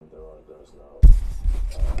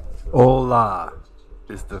Hola,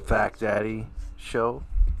 it's the Thack Daddy show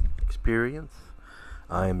experience.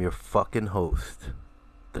 I am your fucking host,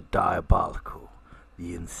 the diabolical,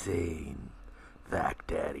 the insane Thack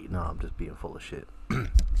Daddy. No, I'm just being full of shit.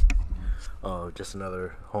 Just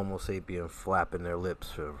another Homo sapien flapping their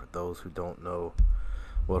lips. For those who don't know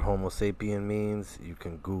what Homo sapien means, you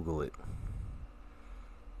can Google it.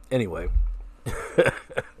 Anyway,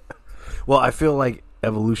 well, I feel like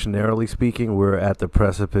evolutionarily speaking, we're at the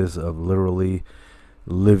precipice of literally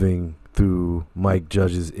living through Mike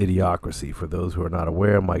Judge's Idiocracy. For those who are not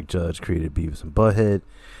aware, Mike Judge created Beavis and Butthead.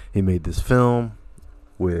 He made this film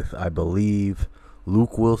with, I believe,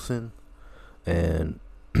 Luke Wilson, and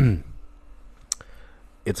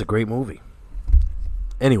it's a great movie.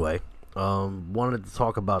 Anyway, wanted to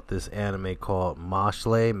talk about this anime called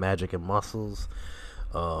Mashle, Magic and Muscles,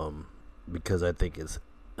 because I think it's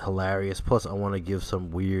hilarious. Plus, I want to give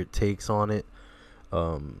some weird takes on it.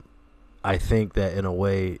 I think that in a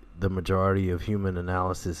way, the majority of human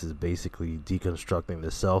analysis is basically deconstructing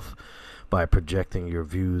the self by projecting your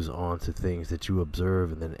views onto things that you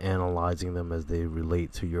observe and then analyzing them as they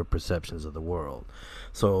relate to your perceptions of the world.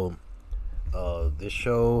 So, this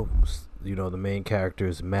show, the main character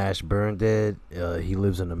is Mash Burndead. He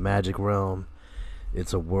lives in the magic realm.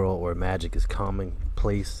 It's a world where magic is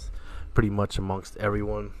commonplace pretty much amongst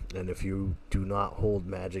everyone, and if you do not hold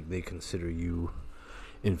magic, they consider you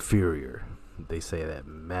inferior. They say that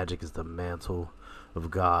magic is the mantle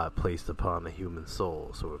of God placed upon the human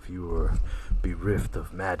soul. So if you were bereft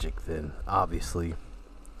of magic, then obviously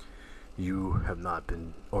you have not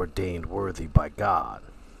been ordained worthy by God.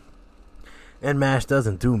 And Mash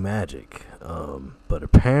doesn't do magic, but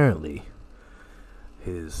apparently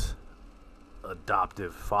his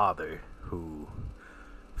adoptive father, who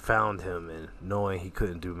found him and knowing he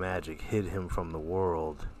couldn't do magic, hid him from the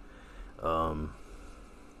world,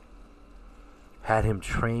 had him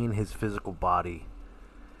train his physical body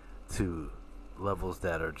to levels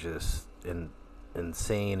that are just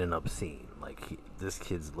insane and obscene. Like, this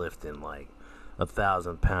kid's lifting like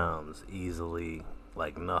 1,000 pounds easily,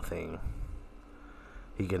 like nothing.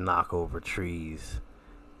 He can knock over trees,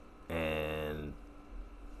 and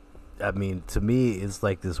I mean, to me, it's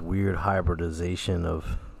like this weird hybridization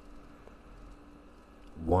of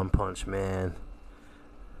One Punch Man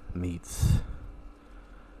meets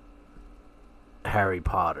Harry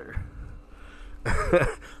Potter.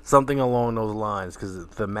 Something along those lines, because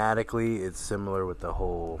thematically it's similar with the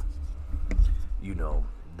whole,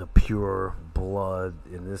 the pure blood,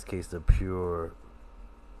 in this case the pure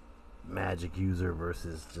magic user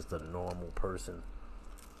versus just a normal person.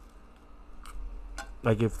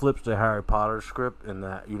 Like, it flips the Harry Potter script in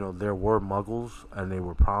that, there were muggles and they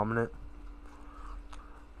were prominent.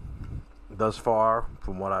 Thus far,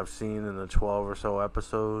 from what I've seen in the 12 or so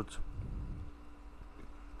episodes.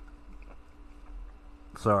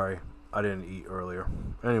 Sorry, I didn't eat earlier.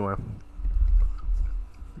 Anyway.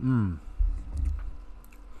 When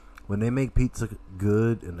they make pizza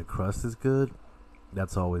good and the crust is good,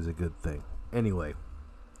 that's always a good thing. Anyway,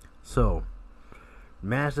 so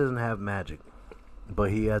Mash doesn't have magic,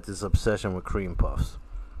 but he has this obsession with cream puffs.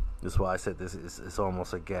 That's why I said this is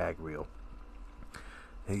almost a gag reel.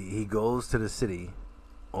 He goes to the city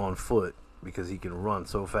on foot because he can run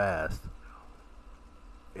so fast,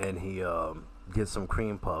 and he gets some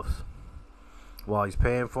cream puffs. While he's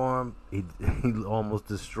paying for them, he almost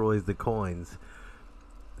destroys the coins.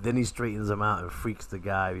 Then he straightens them out and freaks the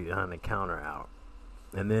guy behind the counter out.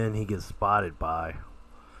 And then he gets spotted by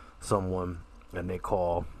someone, and they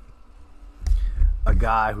call a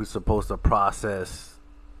guy who's supposed to process,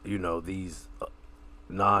 these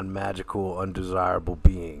non-magical, undesirable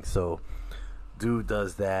beings. So, dude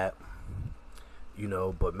does that,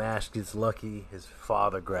 but Mash gets lucky. His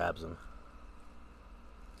father grabs him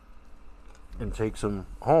and takes him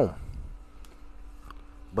home.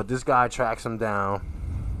 But this guy tracks him down.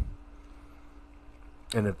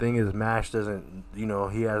 And the thing is, Mash doesn't, he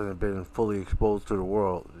hasn't been fully exposed to the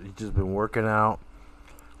world. He's just been working out,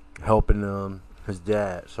 helping his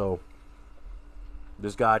dad. So,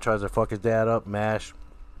 this guy tries to fuck his dad up. Mash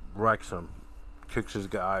wrecks him, kicks his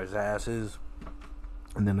guy's asses.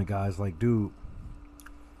 And then the guy's like, dude,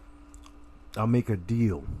 I'll make a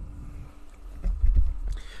deal.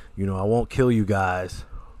 I won't kill you guys,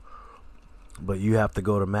 but you have to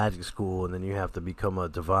go to magic school, and then you have to become a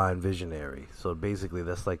divine visionary. So basically,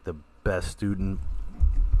 that's like the best student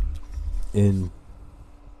in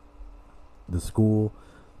the school.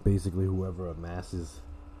 Basically, whoever amasses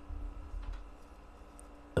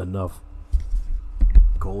enough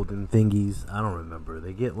golden thingies, I don't remember.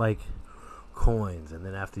 They get like coins, and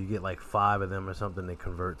then after you get like 5 of them or something, they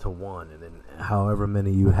convert to 1, and then however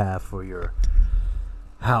many you have for your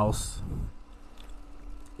house,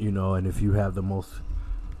 and if you have the most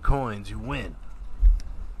coins, you win.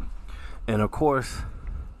 And of course,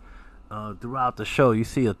 throughout the show, you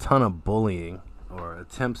see a ton of bullying or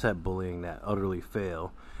attempts at bullying that utterly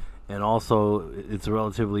fail. And also, it's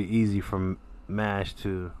relatively easy for Mash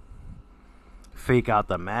to fake out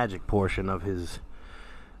the magic portion of his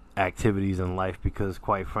activities in life because,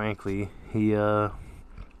 quite frankly,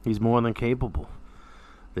 he's more than capable.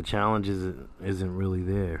 The challenge isn't really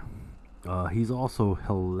there. He's also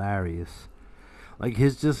hilarious. Like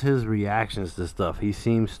his reactions to stuff. He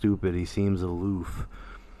seems stupid. He seems aloof.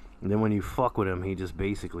 And then when you fuck with him, he just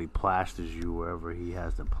basically plasters you wherever he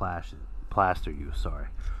has to plaster you. Sorry.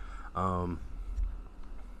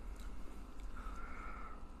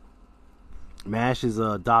 Mash's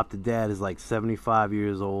adopted dad is like 75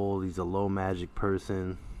 years old. He's a low magic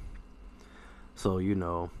person.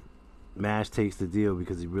 So, Mash takes the deal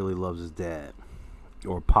because he really loves his dad.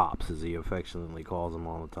 Or Pops, as he affectionately calls him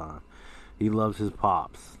all the time. He loves his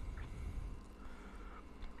Pops.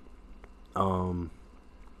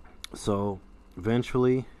 So,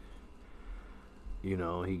 eventually,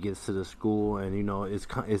 he gets to the school, and,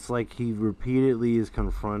 it's like he repeatedly is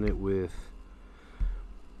confronted with,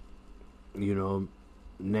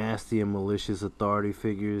 nasty and malicious authority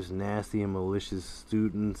figures, nasty and malicious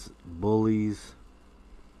students, bullies.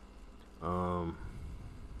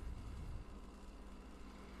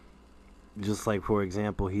 Just like, for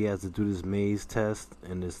example, he has to do this maze test,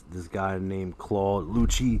 and this guy named Claude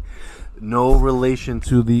Lucci, no relation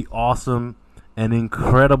to the awesome and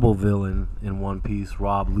incredible villain in One Piece,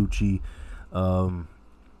 Rob Lucci. I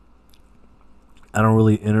don't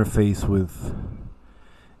really interface with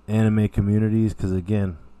anime communities because,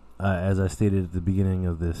 again, as I stated at the beginning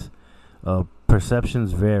of this,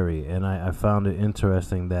 perceptions vary, and I found it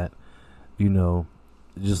interesting that,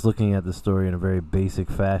 just looking at the story in a very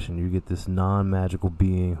basic fashion, you get this non-magical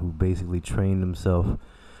being who basically trained himself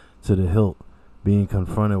to the hilt, being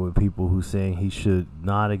confronted with people who saying he should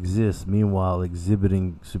not exist, meanwhile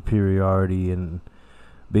exhibiting superiority in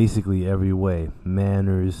basically every way.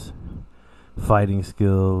 Manners, fighting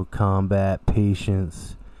skill, combat,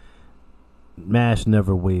 patience. Mash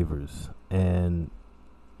never wavers. And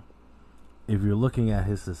if you're looking at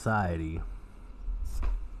his society,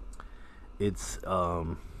 it's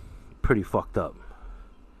pretty fucked up.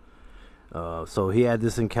 So he had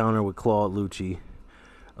this encounter with Claude Lucci,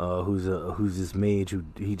 who's this mage who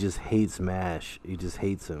he just hates Mash. He just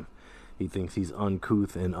hates him. He thinks he's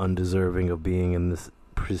uncouth and undeserving of being in this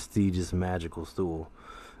prestigious magical school.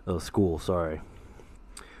 Sorry,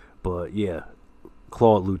 but yeah,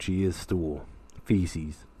 Claude Lucci is stool,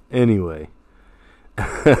 feces. Anyway,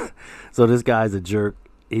 so this guy's a jerk.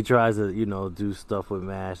 He tries to, do stuff with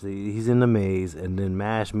Mash. He's in the maze, and then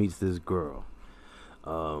Mash meets this girl.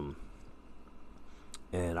 And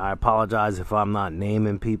I apologize if I'm not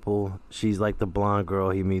naming people. She's like the blonde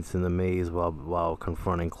girl he meets in the maze while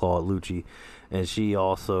confronting Claude Lucci. And she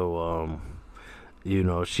also,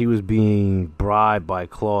 she was being bribed by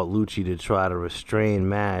Claude Lucci to try to restrain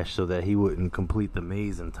Mash so that he wouldn't complete the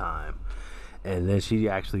maze in time. And then she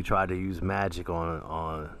actually tried to use magic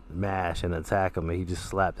on Mash and attack him, and he just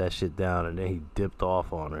slapped that shit down, and then he dipped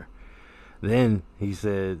off on her. Then he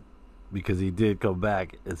said, because he did come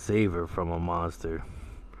back and save her from a monster,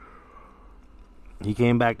 he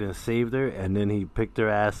came back and saved her, and then he picked her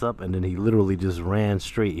ass up, and then he literally just ran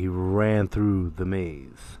straight. He ran through the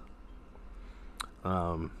maze.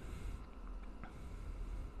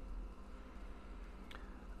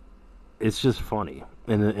 It's just funny.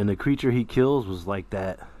 And the creature he kills was like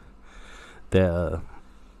that. I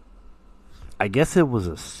guess it was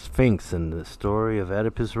a sphinx in the story of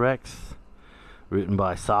Oedipus Rex, written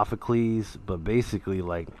by Sophocles. But basically,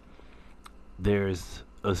 like, there's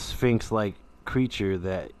a sphinx-like creature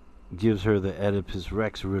that gives her the Oedipus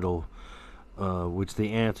Rex riddle, which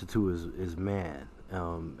the answer to is man.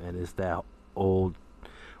 And it's that old,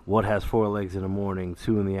 what has 4 legs in the morning,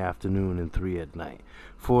 2 in the afternoon, and 3 at night.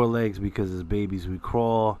 4 legs because as babies we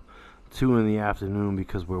crawl, 2 in the afternoon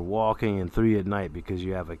because we're walking, and 3 at night because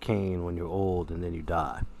you have a cane when you're old and then you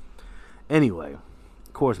die. Anyway,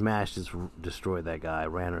 of course Mash just destroyed that guy,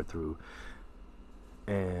 ran her through.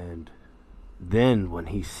 And then when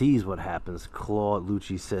he sees what happens, Claude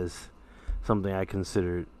Lucci says something I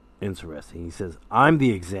consider interesting. He says, "I'm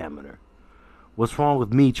the examiner. What's wrong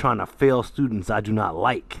with me trying to fail students I do not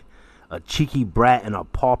like? A cheeky brat and a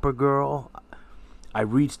pauper girl? I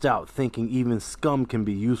reached out thinking even scum can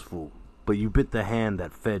be useful, but you bit the hand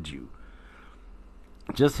that fed you."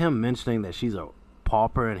 just him mentioning that she's a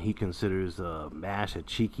pauper and he considers Mash a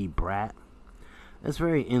cheeky brat. That's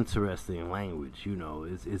very interesting language, you know.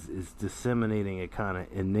 It's disseminating a kind of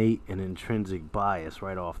innate and intrinsic bias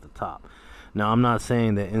right off the top. Now, I'm not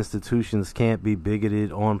saying that institutions can't be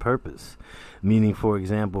bigoted on purpose. Meaning, for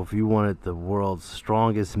example, if you wanted the world's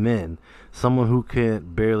strongest men, someone who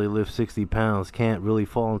can't barely lift 60 pounds can't really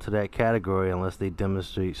fall into that category unless they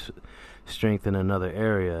demonstrate strength in another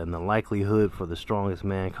area, and the likelihood for the strongest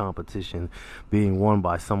man competition being won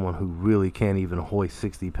by someone who really can't even hoist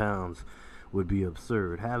 60 pounds would be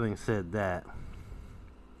absurd. Having said that,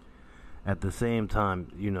 at the same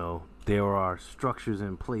time, you know, there are structures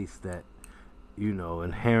in place that, you know,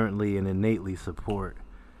 inherently and innately support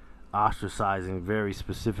ostracizing very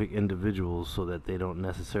specific individuals so that they don't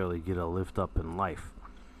necessarily get a lift up in life.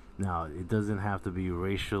 Now, it doesn't have to be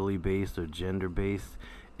racially based or gender based.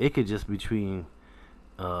 It could just between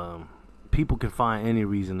people can find any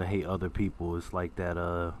reason to hate other people. It's like that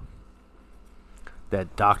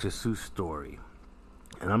Dr. Seuss story.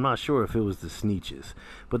 And I'm not sure if it was the Sneetches,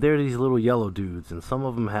 but they're these little yellow dudes, and some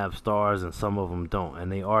of them have stars and some of them don't,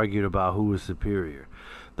 and they argued about who was superior,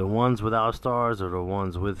 the ones without stars or the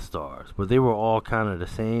ones with stars. But they were all kind of the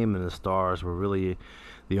same, and the stars were really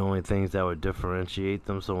the only things that would differentiate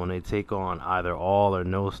them. So when they take on either all or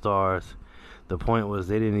no stars, the point was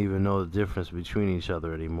they didn't even know the difference between each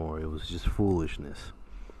other anymore. It was just foolishness.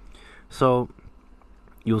 So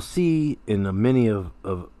you'll see in many of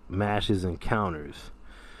Mash's encounters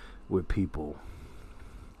with people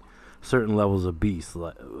certain levels of beef,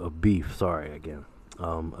 abuse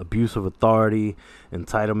of authority,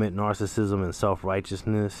 entitlement, narcissism, and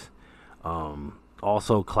self-righteousness,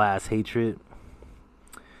 also class hatred,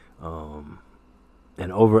 an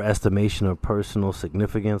overestimation of personal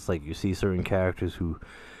significance. Like, you see certain characters who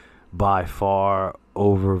by far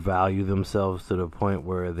overvalue themselves to the point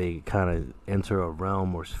where they kind of enter a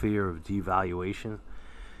realm or sphere of devaluation.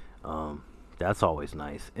 That's always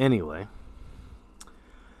nice. Anyway,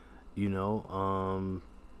 you know,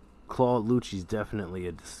 Claude Lucci's definitely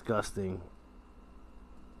a disgusting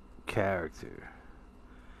character.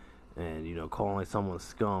 And, you know, calling someone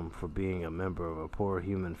scum for being a member of a poor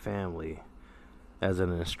human family as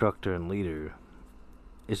an instructor and leader,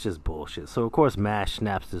 it's just bullshit. So, of course, Mash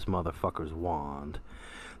snaps this motherfucker's wand.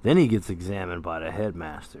 Then he gets examined by the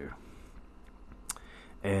headmaster.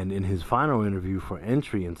 And in his final interview for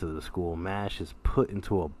entry into the school, Mash is put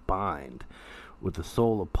into a bind with the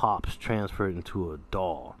soul of Pops transferred into a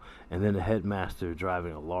doll, and then the headmaster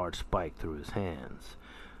driving a large spike through his hands.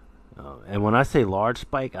 And when I say large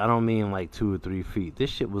spike, I don't mean like 2 or 3 feet.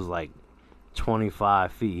 This shit was like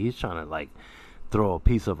 25 feet. He's trying to like throw a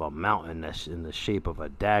piece of a mountain that's in the shape of a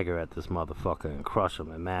dagger at this motherfucker and crush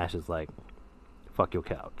him. And Mash is like, fuck your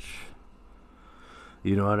couch.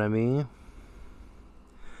 You know what I mean?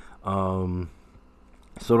 So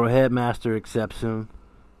the headmaster accepts him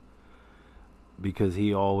because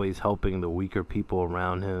he always helping the weaker people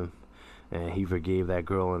around him, and he forgave that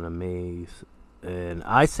girl in a maze. And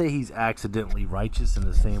I say he's accidentally righteous in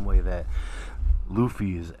the same way that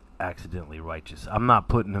Luffy is accidentally righteous. I'm not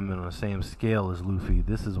putting him on the same scale as Luffy.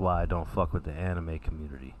 This is why I don't fuck with the anime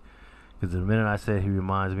community. Because the minute I said he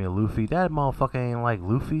reminds me of Luffy, that motherfucker ain't like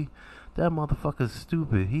Luffy. That motherfucker's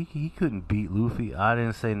stupid. He couldn't beat Luffy. I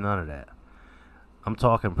didn't say none of that. I'm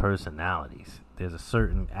talking personalities. There's a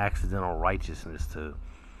certain accidental righteousness to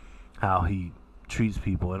how he treats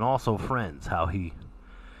people, and also friends, how he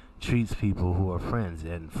treats people who are friends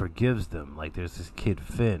and forgives them. Like, there's this kid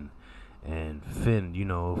Finn, and Finn, you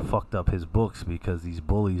know, fucked up his books because these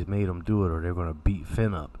bullies made him do it, or they're gonna beat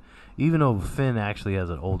Finn up. Even though Finn actually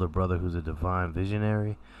has an older brother who's a divine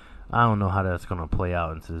visionary, I don't know how that's gonna play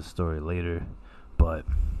out into the story later. But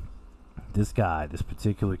this guy, this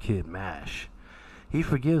particular kid Mash, he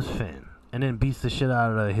forgives Finn and then beats the shit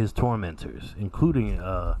out of his tormentors, including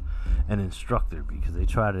an instructor, because they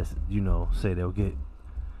try to, you know, say they'll get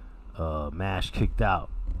Mash kicked out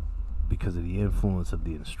because of the influence of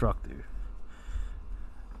the instructor,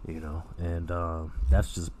 you know, and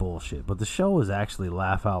that's just bullshit. But the show is actually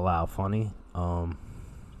laugh out loud funny, you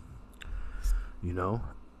know,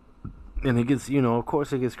 and it gets, you know, of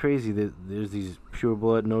course it gets crazy that there's these pure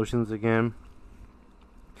blood notions again,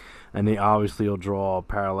 and they obviously will draw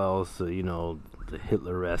parallels to, you know, the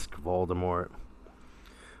Hitler-esque Voldemort.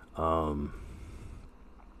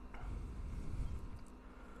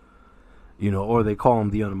 You know, or they call them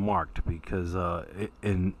the Unmarked, because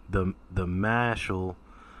in the Mashle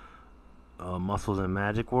Muscles and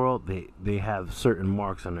Magic world, they have certain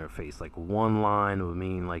marks on their face. Like, one line would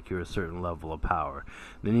mean like you're a certain level of power.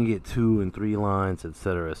 Then you get 2 and 3 lines,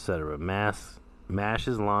 etc., etc.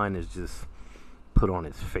 Mash's line is just put on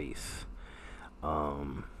his face.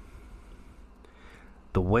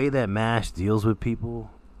 The way that Mash deals with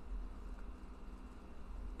people,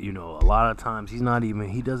 you know, a lot of times he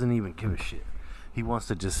doesn't even give a shit. He wants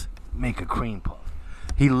to just make a cream puff.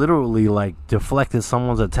 He literally like deflected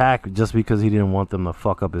someone's attack just because he didn't want them to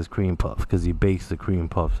fuck up his cream puff, because he bakes the cream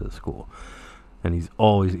puffs at school. And he's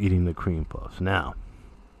always eating the cream puffs. Now,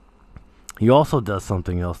 he also does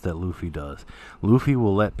something else that Luffy does. Luffy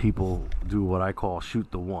will let people do what I call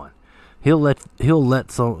shoot the one. He'll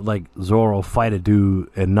let some, like, Zoro fight a dude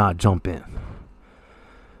and not jump in.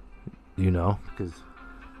 You know, because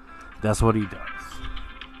that's what he does.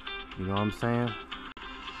 You know what I'm saying?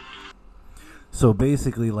 So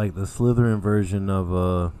basically, like, the Slytherin version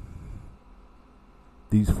of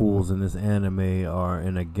these fools in this anime are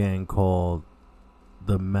in a gang called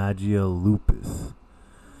the Magia Lupus.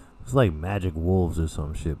 It's like Magic Wolves or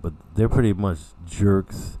some shit, but they're pretty much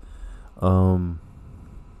jerks.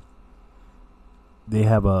 They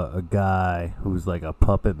have a guy who's like a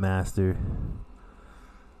puppet master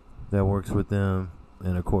that works with them.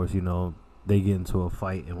 And of course, you know, they get into a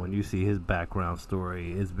fight. And when you see his background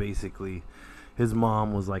story, it's basically his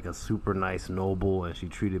mom was like a super nice noble and she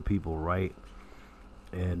treated people right.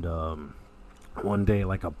 And one day,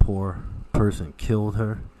 like, a poor person killed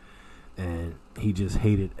her. And he just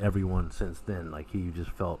hated everyone since then. Like, he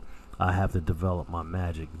just felt, I have to develop my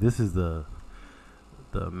magic. This is the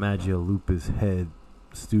Magia Lupus head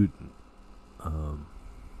student.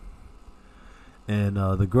 And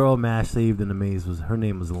the girl Mash saved in the maze, her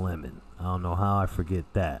name was Lemon. I don't know how I forget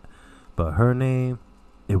that. But her name,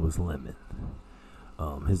 it was Lemon.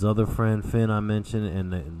 His other friend, Finn, I mentioned.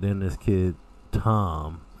 And then this kid,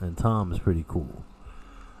 Tom. And Tom is pretty cool.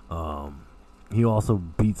 He also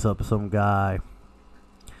beats up some guy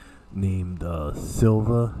named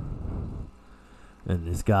Silva. And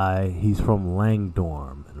this guy, he's from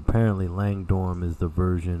Langdorm. And apparently Langdorm is the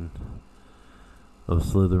version of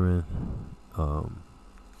Slytherin.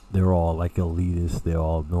 They're all like elitists. They're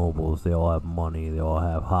all nobles. They all have money. They all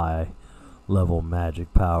have high level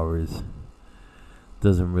magic powers.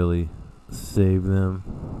 Doesn't really save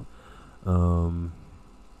them.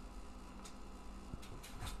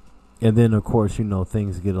 And then, of course, you know,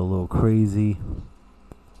 things get a little crazy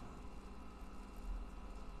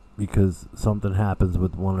because something happens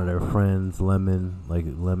with one of their friends, Lemon. Like,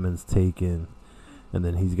 Lemon's taken, and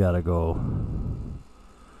then he's got to go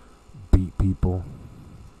beat people.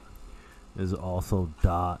 There's also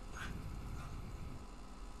Dot.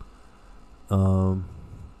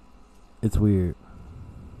 It's weird.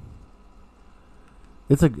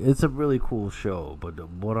 It's a really cool show, but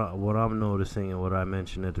what I'm noticing and what I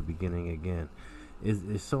mentioned at the beginning again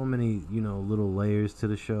is so many, you know, little layers to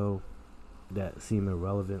the show that seem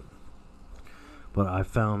irrelevant. But I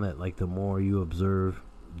found that, like, the more you observe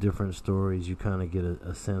different stories, you kind of get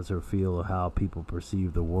a sense or feel of how people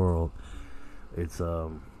perceive the world. It's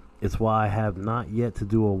why I have not yet to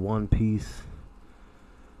do a One Piece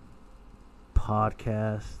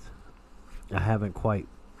podcast. I haven't quite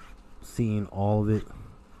seen all of it.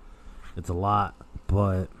 It's a lot,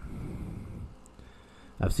 but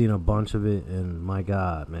I've seen a bunch of it, and my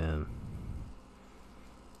God, man.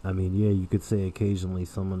 I mean, yeah, you could say occasionally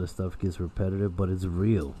some of the stuff gets repetitive, but it's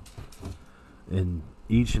real. In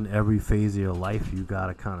each and every phase of your life, you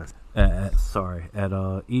gotta kind of at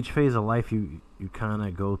each phase of life, you kind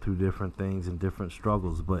of go through different things and different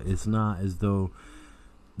struggles, but it's not as though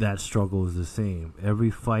that struggle is the same.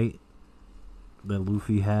 Every fight that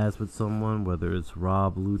Luffy has with someone, whether it's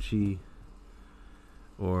Rob Lucci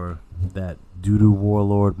or that doo-doo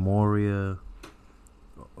warlord Moria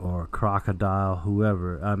or Crocodile,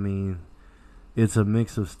 whoever, I mean, it's a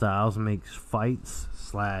mix of styles makes fights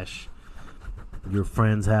 / your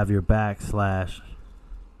friends have your back /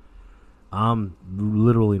 I'm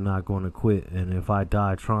literally not going to quit, and if I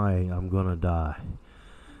die trying, I'm going to die.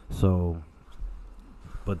 So,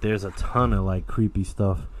 but there's a ton of, like, creepy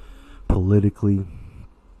stuff politically,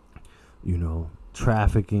 you know,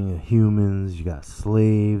 trafficking of humans. You got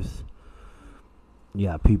slaves. You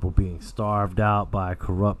got people being starved out by a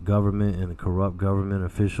corrupt government and the corrupt government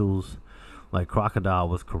officials. Like, Crocodile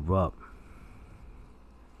was corrupt,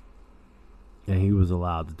 and he was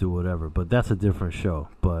allowed to do whatever, but that's a different show.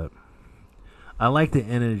 But I like the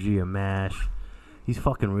energy of Mash. He's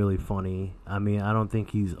fucking really funny. I mean, I don't think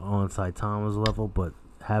he's on Saitama's level, but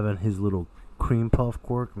having his little cream puff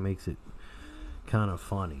quirk makes it kind of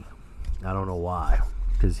funny. I don't know why,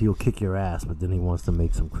 because he'll kick your ass, but then he wants to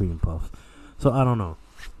make some cream puffs. So I don't know.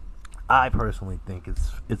 I personally think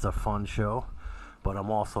it's a fun show, but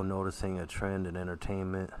I'm also noticing a trend in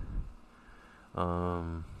entertainment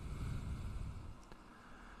um,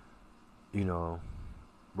 you know,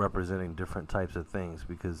 representing different types of things,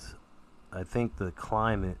 because I think the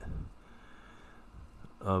climate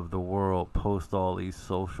of the world post all these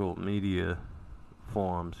social media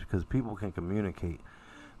forms, because people can communicate,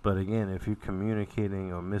 but again, if you're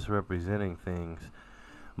communicating or misrepresenting things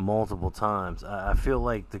multiple times, I feel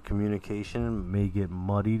like the communication may get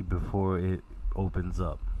muddied before it opens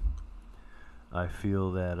up. I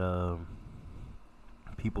feel that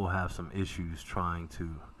people have some issues trying to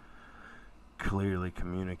clearly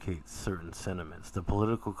communicate certain sentiments. The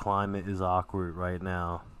political climate is awkward right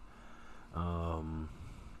now.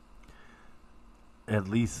 At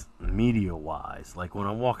least media wise. Like when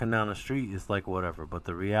I'm walking down the street, it's like whatever. But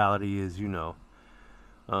the reality is, we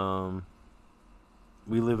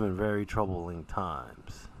live in very troubling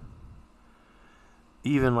times.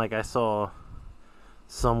 Even like I saw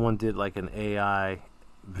someone did like an AI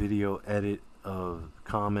video edit of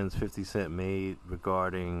comments 50 Cent made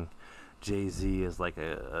regarding Jay-Z as like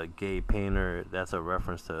a gay painter. That's a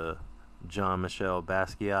reference to Jean-Michel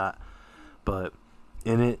Basquiat. But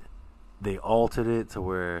in it, they altered it to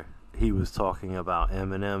where he was talking about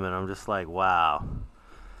Eminem, and I'm just like, wow.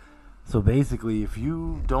 So basically, if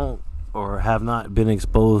you don't or have not been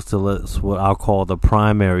exposed to what I'll call the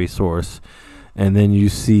primary source, and then you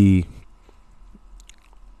see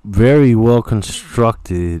very well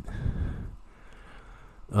constructed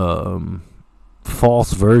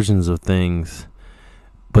false versions of things,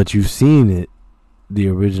 but you've seen it, the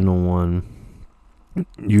original one,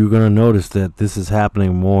 you're going to notice that this is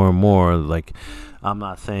happening more and more. Like, I'm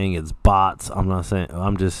not saying it's bots.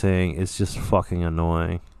 I'm just saying it's just fucking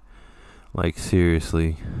annoying. Like,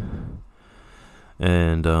 seriously.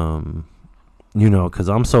 And, because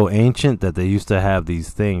I'm so ancient that they used to have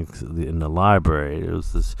these things in the library. It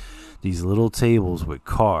was these little tables with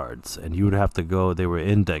cards, and you would have to go, they were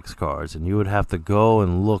index cards, and you would have to go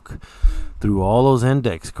and look through all those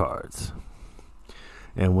index cards.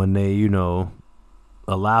 And when they,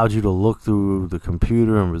 allowed you to look through the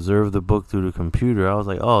computer and reserve the book through the computer, I was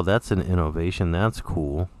like, oh, that's an innovation. That's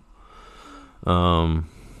cool. But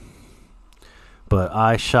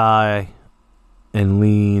I shy and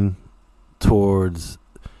lean towards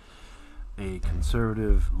a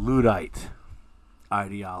conservative Luddite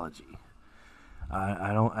ideology.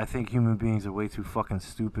 I think human beings are way too fucking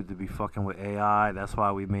stupid to be fucking with AI. That's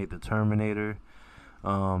why we made the Terminator.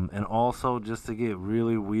 And also, just to get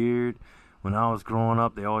really weird, when I was growing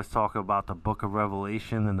up, they always talk about the Book of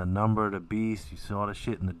Revelation and the number of the beast. You saw the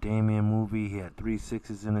shit in the Damien movie. He had 3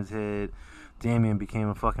 6s in his head. Damien became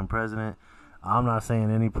a fucking president. I'm not saying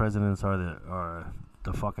any presidents are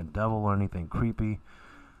the fucking devil or anything creepy.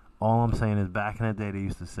 All I'm saying is back in the day, they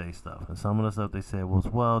used to say stuff. And some of the stuff they said was,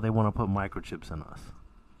 well, they want to put microchips in us.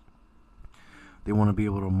 They want to be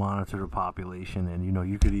able to monitor the population. And,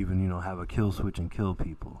 you could even, have a kill switch and kill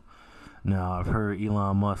people. Now, I've heard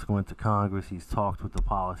Elon Musk went to Congress. He's talked with the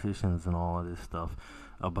politicians and all of this stuff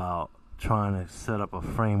about trying to set up a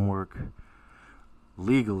framework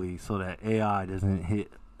legally so that AI doesn't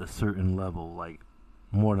hit a certain level, like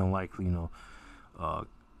more than likely, a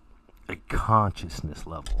consciousness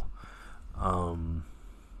level. I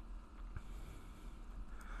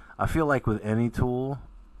feel like with any tool,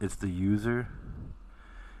 it's the user.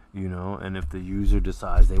 And if the user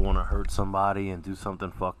decides they want to hurt somebody and do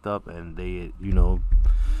something fucked up, and they,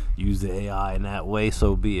 use the AI in that way,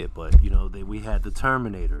 so be it. But, we had the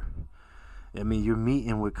Terminator. I mean, you're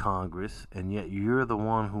meeting with Congress, and yet you're the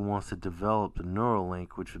one who wants to develop the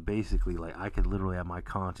Neuralink, which is basically like I could literally have my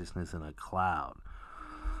consciousness in a cloud.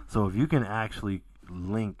 So if you can actually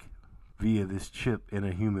link via this chip in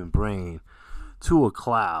a human brain to a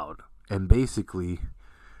cloud, and basically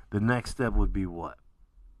the next step would be what?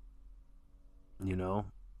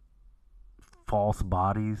 False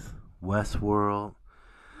bodies, Westworld.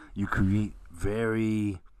 You create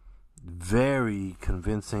very, very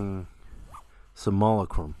convincing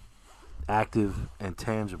simulacrum, active and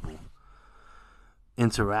tangible,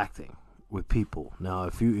 interacting with people. Now,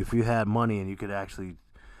 if you had money and you could actually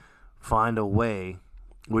find a way,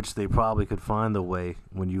 which they probably could find the way,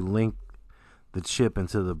 when you link the chip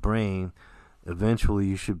into the brain, eventually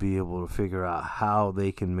you should be able to figure out how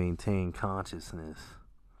they can maintain consciousness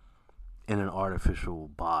in an artificial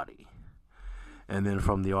body. And then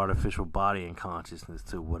from the artificial body and consciousness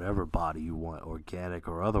to whatever body you want, organic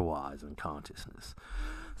or otherwise, in consciousness.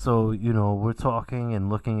 So, we're talking and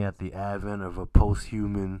looking at the advent of a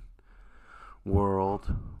post-human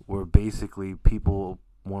world where basically people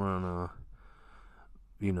want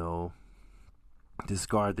to,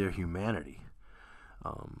 discard their humanity.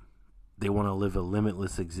 They want to live a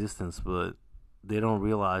limitless existence, but they don't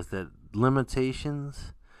realize that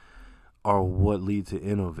limitations are what lead to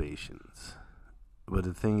innovations. But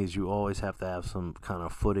the thing is, you always have to have some kind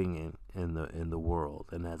of footing in the world.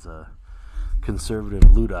 And as a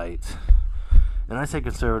conservative Luddite, and I say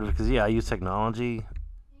conservative because, yeah, I use technology.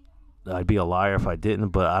 I'd be a liar if I didn't,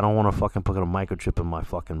 but I don't want to fucking put a microchip in my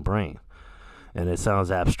fucking brain. And it sounds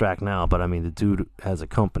abstract now, but I mean, the dude has a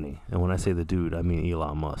company. And when I say the dude, I mean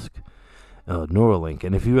Elon Musk. Neuralink.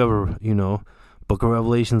 And if you ever, Book of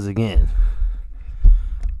Revelations again,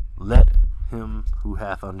 let him who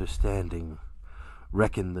hath understanding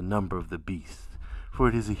reckon the number of the beast, for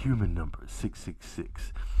it is a human number,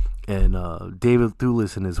 666. And David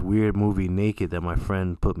Thewlis, in his weird movie Naked that my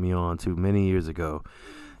friend put me on to many years ago,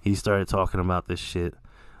 he started talking about this shit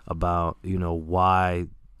about, why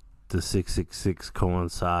the 666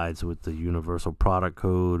 coincides with the universal product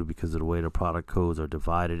code, because of the way the product codes are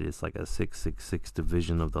divided. It's like a 666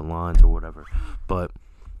 division of the lines or whatever. But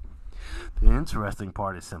the interesting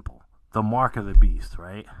part is simple. The mark of the beast,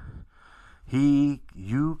 right?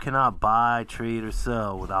 You cannot buy, trade, or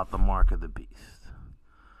sell without the mark of the beast.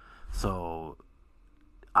 So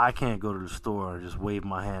I can't go to the store and just wave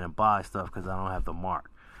my hand and buy stuff because I don't have the mark.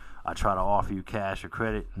 I try to offer you cash or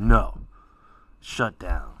credit. No. Shut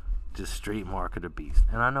down. Just straight mark of the beast.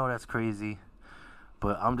 And I know that's crazy,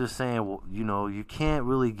 but I'm just saying, well, you can't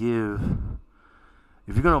really give...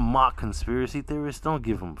 If you're going to mock conspiracy theorists, don't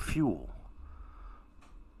give them fuel.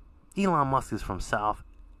 Elon Musk is from South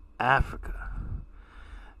Africa.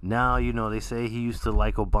 Now, they say he used to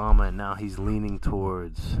like Obama, and now he's leaning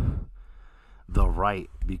towards the right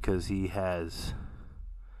because he has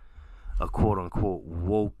a quote-unquote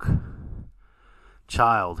woke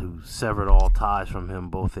child who severed all ties from him,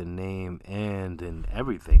 both in name and in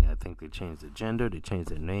everything. I think they changed their gender, they changed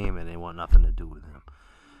their name, and they want nothing to do with him.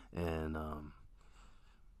 And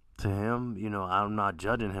to him, I'm not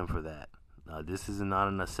judging him for that. This is not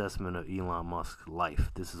an assessment of Elon Musk's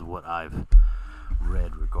life. This is what I've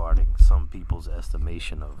read regarding some people's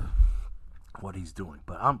estimation of what he's doing.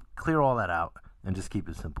 But I'm clear all that out and just keep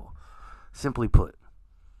it simple. Simply put,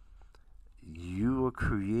 you are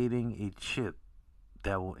creating a chip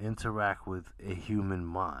that will interact with a human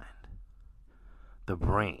mind, the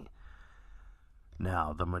brain.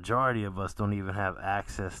 Now, the majority of us don't even have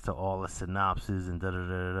access to all the synapses and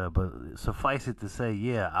da-da-da-da-da, but suffice it to say,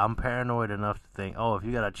 yeah, I'm paranoid enough to think, if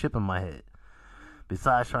you got a chip in my head,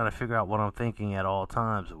 besides trying to figure out what I'm thinking at all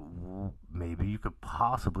times, maybe you could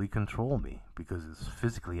possibly control me because it's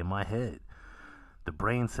physically in my head. The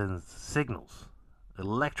brain sends signals,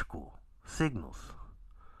 electrical signals.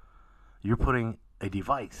 You're putting a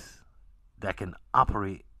device that can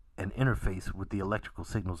operate and interface with the electrical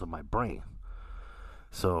signals of my brain.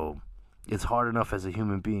 So it's hard enough as a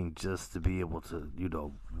human being just to be able to,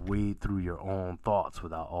 wade through your own thoughts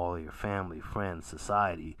without all of your family, friends,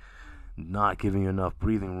 society not giving you enough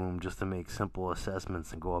breathing room just to make simple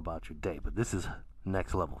assessments and go about your day. But this is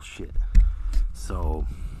next level shit. So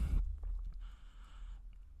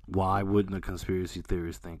why wouldn't a conspiracy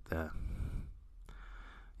theorist think that?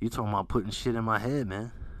 You talking about putting shit in my head,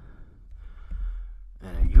 man.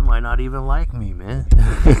 And you might not even like me, man.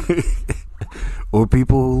 Or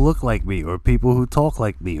people who look like me, or people who talk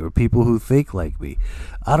like me, or people who think like me.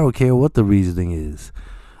 I don't care what the reasoning is.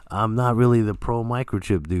 I'm not really the pro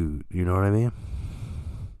microchip dude. You know what I mean?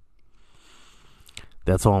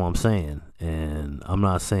 That's all I'm saying. And I'm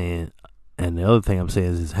not saying... And the other thing I'm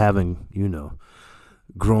saying is having,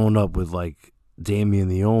 grown up with, like, Damien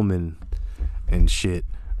the Omen and shit.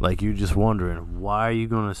 Like, you're just wondering, why are you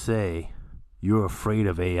going to say you're afraid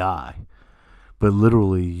of AI? But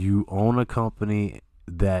literally, you own a company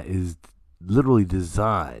that is literally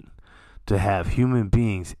designed to have human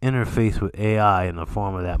beings interface with AI in the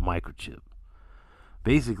form of that microchip.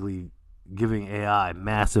 Basically, giving AI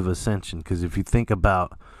massive ascension. Because if you think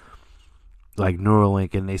about, like,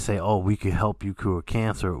 Neuralink, and they say, we could help you cure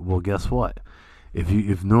cancer. Well, guess what? If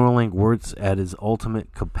Neuralink works at its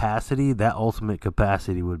ultimate capacity, that ultimate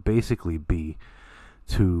capacity would basically be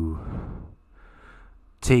to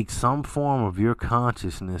take some form of your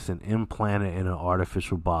consciousness and implant it in an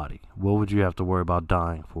artificial body. What would you have to worry about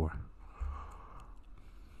dying for?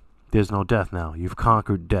 There's no death now. You've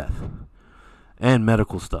conquered death. And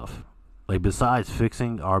medical stuff. Like, besides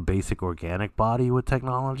fixing our basic organic body with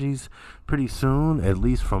technologies, pretty soon, at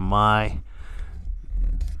least from my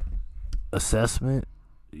assessment,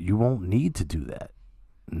 you won't need to do that.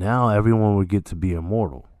 Now everyone would get to be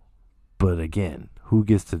immortal. But again, who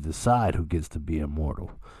gets to decide who gets to be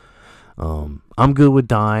immortal? I'm good with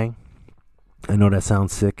dying. I know that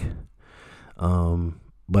sounds sick.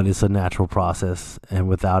 but it's a natural process, and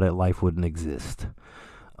without it, life wouldn't exist.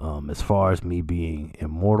 As far as me being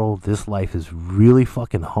immortal, this life is really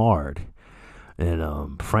fucking hard.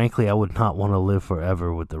 And frankly, I would not want to live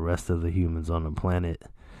forever with the rest of the humans on the planet.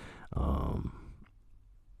 And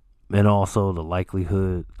also the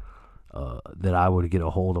likelihood that I would get a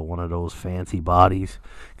hold of one of those fancy bodies.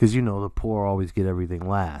 Because, the poor always get everything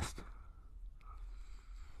last.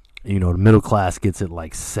 The middle class gets it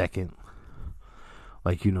like second.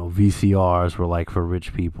 Like, VCRs were like for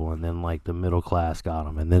rich people, and then like the middle class got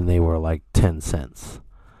them, and then they were like 10 cents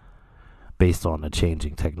based on the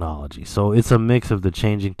changing technology. So it's a mix of the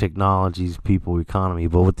changing technologies, people, economy,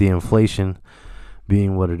 but with the inflation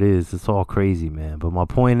being what it is, it's all crazy, man. But my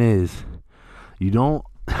point is, you don't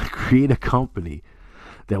create a company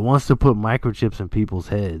that wants to put microchips in people's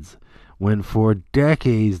heads when for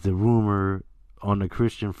decades the rumor on the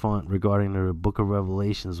Christian front regarding the book of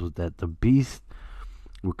Revelations was that the beast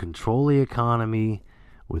would control the economy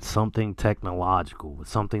with something technological, with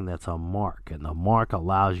something that's a mark. And the mark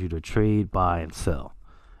allows you to trade, buy, and sell.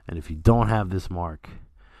 And if you don't have this mark,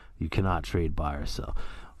 you cannot trade, buy, or sell.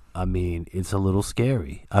 I mean, it's a little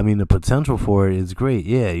scary. I mean, the potential for it is great.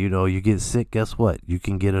 Yeah, you get sick, guess what? You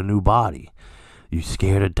can get a new body. You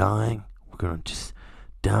scared of dying? We're going to just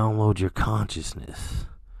download your consciousness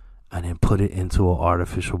and then put it into an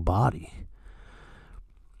artificial body.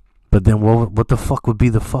 But then what the fuck would be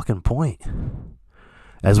the fucking point?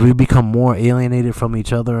 As we become more alienated from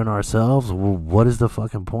each other and ourselves, what is the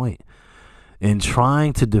fucking point? In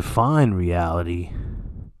trying to define reality,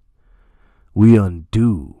 we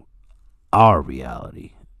undo our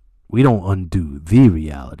reality. We don't undo the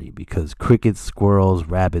reality, because crickets, squirrels,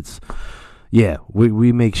 rabbits, yeah,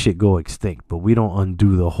 we make shit go extinct, but we don't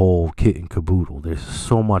undo the whole kit and caboodle. There's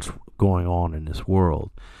so much going on in this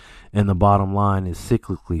world. And the bottom line is,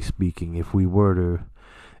 cyclically speaking, if we were to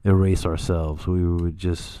erase ourselves, we would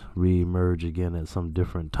just re-emerge again at some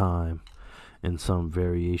different time in some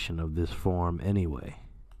variation of this form anyway.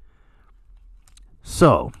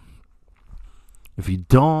 So, if you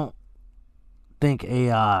don't think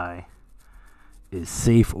AI is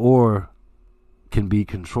safe or can be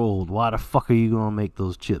controlled, why the fuck are you going to make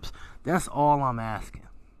those chips? That's all I'm asking.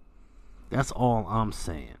 That's all I'm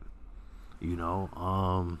saying.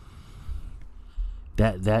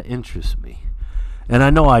 That interests me. And I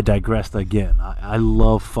know I digressed again. I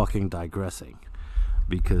love fucking digressing,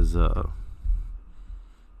 because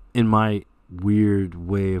in my weird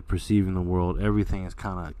way of perceiving the world, everything is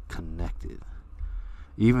kind of connected.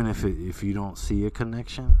 Even if you don't see a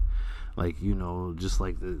connection, like, just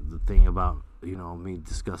like the thing about, me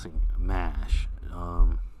discussing MASH.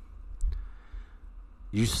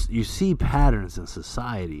 You see patterns in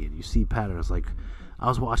society, and you see patterns. Like, I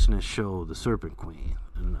was watching this show, The Serpent Queen,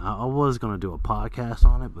 and I was going to do a podcast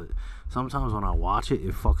on it, but sometimes when I watch it,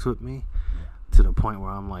 it fucks with me to the point where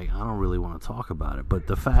I'm like, I don't really want to talk about it. But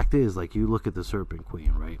the fact is, like, you look at The Serpent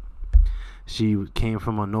Queen, right? She came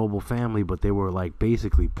from a noble family, but they were, like,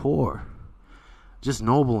 basically poor. Just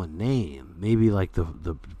noble in name. Maybe, like,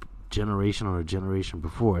 the generation or a generation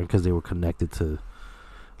before, because they were connected to,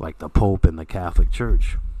 like, the Pope and the Catholic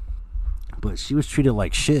Church. But she was treated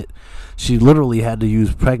like shit. She literally had to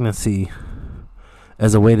use pregnancy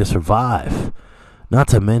as a way to survive. Not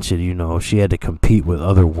to mention, she had to compete with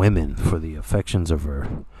other women for the affections of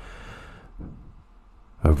her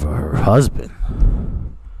husband.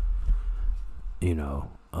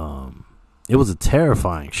 It was a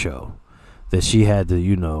terrifying show that she had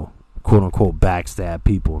to, quote unquote, backstab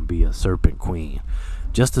people and be a serpent queen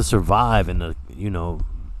just to survive. And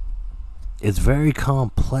it's very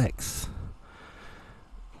complex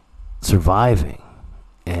surviving,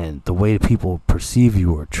 and the way people perceive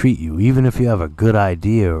you or treat you, even if you have a good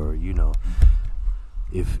idea, or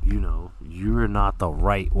if you're not the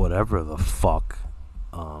right whatever the fuck,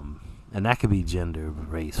 and that could be gender,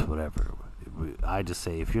 race, whatever. I just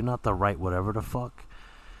say, if you're not the right whatever the fuck,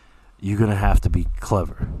 you're gonna have to be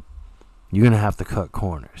clever. You're gonna have to cut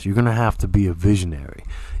corners. You're gonna have to be a visionary.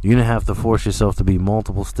 You're gonna have to force yourself to be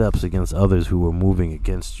multiple steps against others who are moving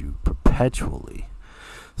against you perpetually.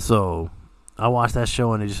 So I watched that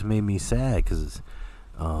show, and it just made me sad, because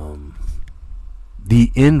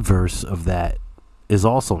the inverse of that is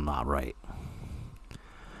also not right.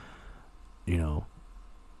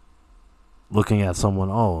 Looking at someone,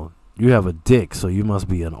 oh, you have a dick, so you must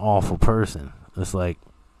be an awful person. It's like,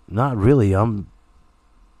 not really. I'm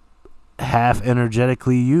half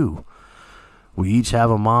energetically you. We each have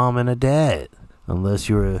a mom and a dad. Unless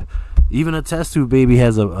even a test tube baby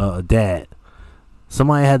has a dad.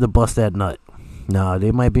 Somebody had to bust that nut. Nah,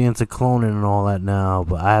 they might be into cloning and all that now,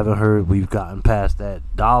 but I haven't heard we've gotten past that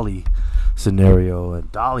Dolly scenario,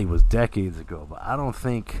 and Dolly was decades ago, but I don't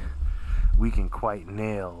think we can quite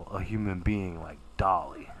nail a human being like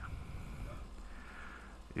Dolly.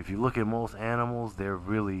 If you look at most animals, they're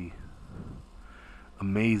really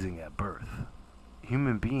amazing at birth.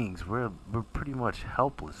 Human beings, we're pretty much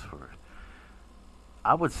helpless for,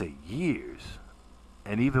 I would say, years.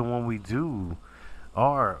 And even when we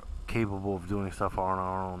are capable of doing stuff on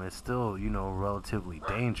our own, it's still, relatively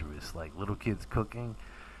dangerous. Like little kids cooking.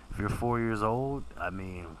 If you're 4 years old, I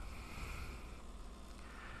mean,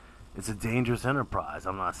 it's a dangerous enterprise.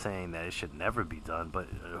 I'm not saying that it should never be done, but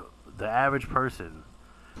the average person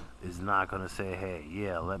is not going to say, hey,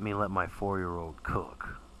 yeah, let my 4-year-old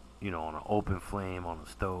cook, on an open flame, on a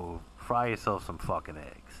stove. Fry yourself some fucking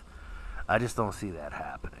eggs. I just don't see that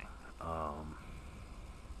happening.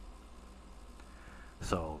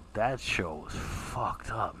 So that show was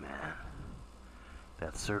fucked up, man.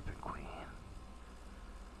 That Serpent Queen.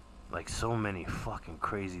 Like, so many fucking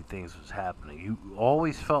crazy things was happening. You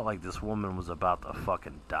always felt like this woman was about to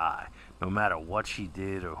fucking die. No matter what she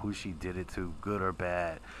did or who she did it to, good or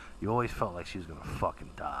bad. You always felt like she was gonna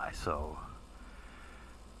fucking die. So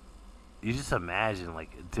you just imagine,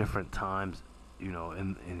 like, different times,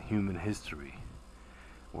 in human history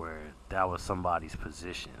where that was somebody's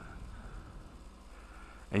position.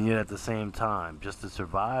 And yet at the same time, just to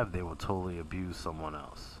survive, they would totally abuse someone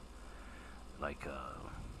else. Like,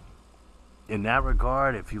 in that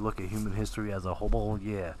regard, if you look at human history as a whole,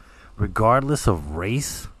 yeah, regardless of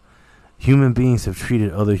race, human beings have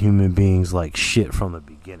treated other human beings like shit from the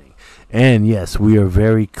beginning. And yes, we are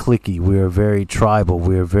very cliquey, we are very tribal,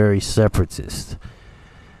 we are very separatist.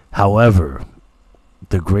 However,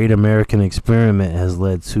 the great American experiment has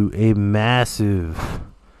led to a massive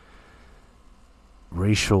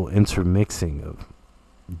racial intermixing of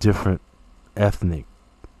different ethnic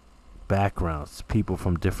backgrounds, people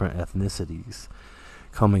from different ethnicities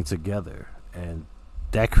coming together, and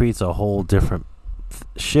that creates a whole different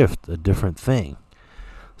shift, a different thing.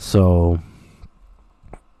 So,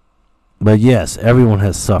 but yes, everyone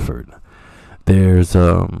has suffered. There's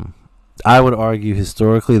I would argue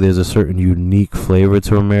historically there's a certain unique flavor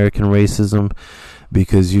to American racism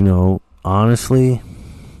because, honestly,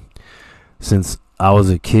 since I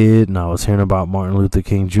was a kid and I was hearing about Martin Luther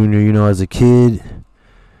King Jr., as a kid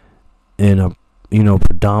in a,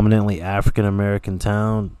 predominantly African American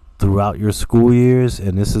town throughout your school years,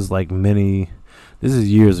 and this is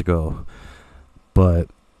years ago, but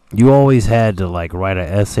you always had to write an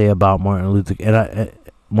essay about Martin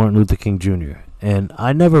Luther King Jr. And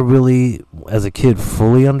I never really, as a kid,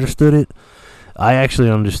 fully understood it. I actually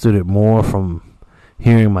understood it more from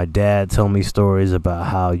hearing my dad tell me stories about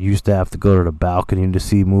how you used to have to go to the balcony to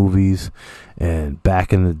see movies, and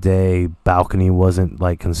back in the day, balcony wasn't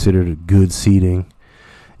considered good seating.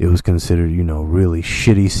 It was considered, really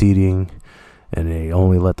shitty seating, and they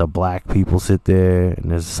only let the black people sit there, and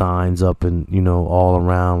there's signs up and, all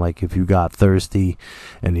around, like if you got thirsty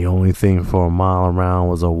and the only thing for a mile around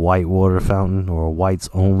was a white water fountain or a whites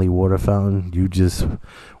only water fountain, you just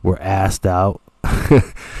were asked out.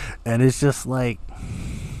 And it's just like,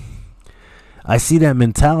 I see that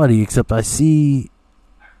mentality, except I see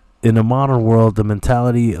in the modern world the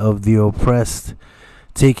mentality of the oppressed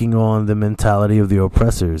taking on the mentality of the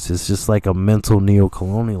oppressors. It's just like a mental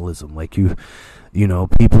neocolonialism. Like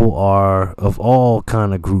people are of all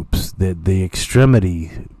kind of groups, that the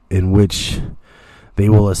extremity in which they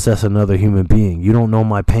will assess another human being. You don't know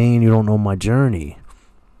my pain, you don't know my journey.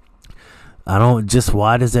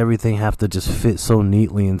 Why does everything have to just fit so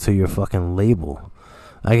neatly into your fucking label?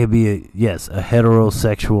 I could be a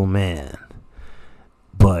heterosexual man,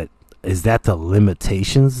 but is that the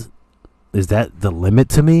limitations? Is that the limit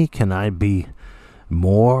to me? Can I be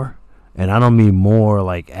more? And I don't mean more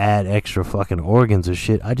like add extra fucking organs or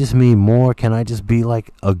shit. I just mean more. Can I just be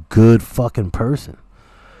like a good fucking person?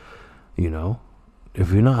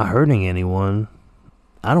 If you're not hurting anyone,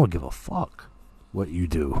 I don't give a fuck what you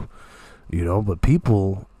do. But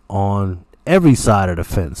people on every side of the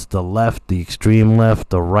fence, the left, the extreme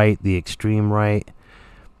left, the right, the extreme right,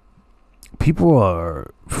 people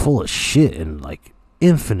are full of shit in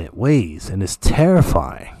infinite ways, and it's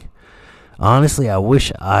terrifying. Honestly, I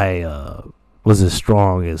wish I was as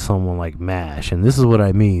strong as someone like MASH, and this is what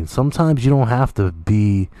I mean. Sometimes you don't have to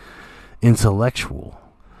be intellectual.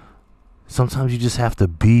 Sometimes you just have to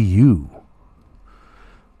be you.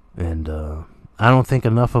 And I don't think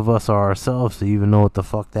enough of us are ourselves to even know what the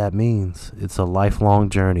fuck that means. It's a lifelong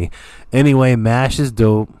journey. Anyway, MASH is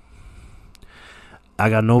dope. I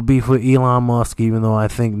got no beef with Elon Musk, even though I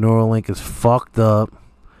think Neuralink is fucked up.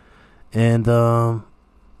 And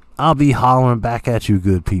I'll be hollering back at you,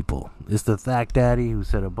 good people. It's the Thack Daddy who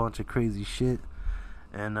said a bunch of crazy shit.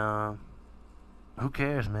 And who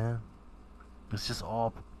cares, man? It's just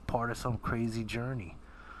all part of some crazy journey.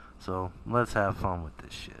 So let's have fun with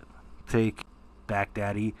this shit. Thack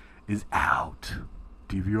Daddy is out.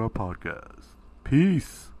 DVR Podcast.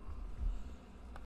 Peace.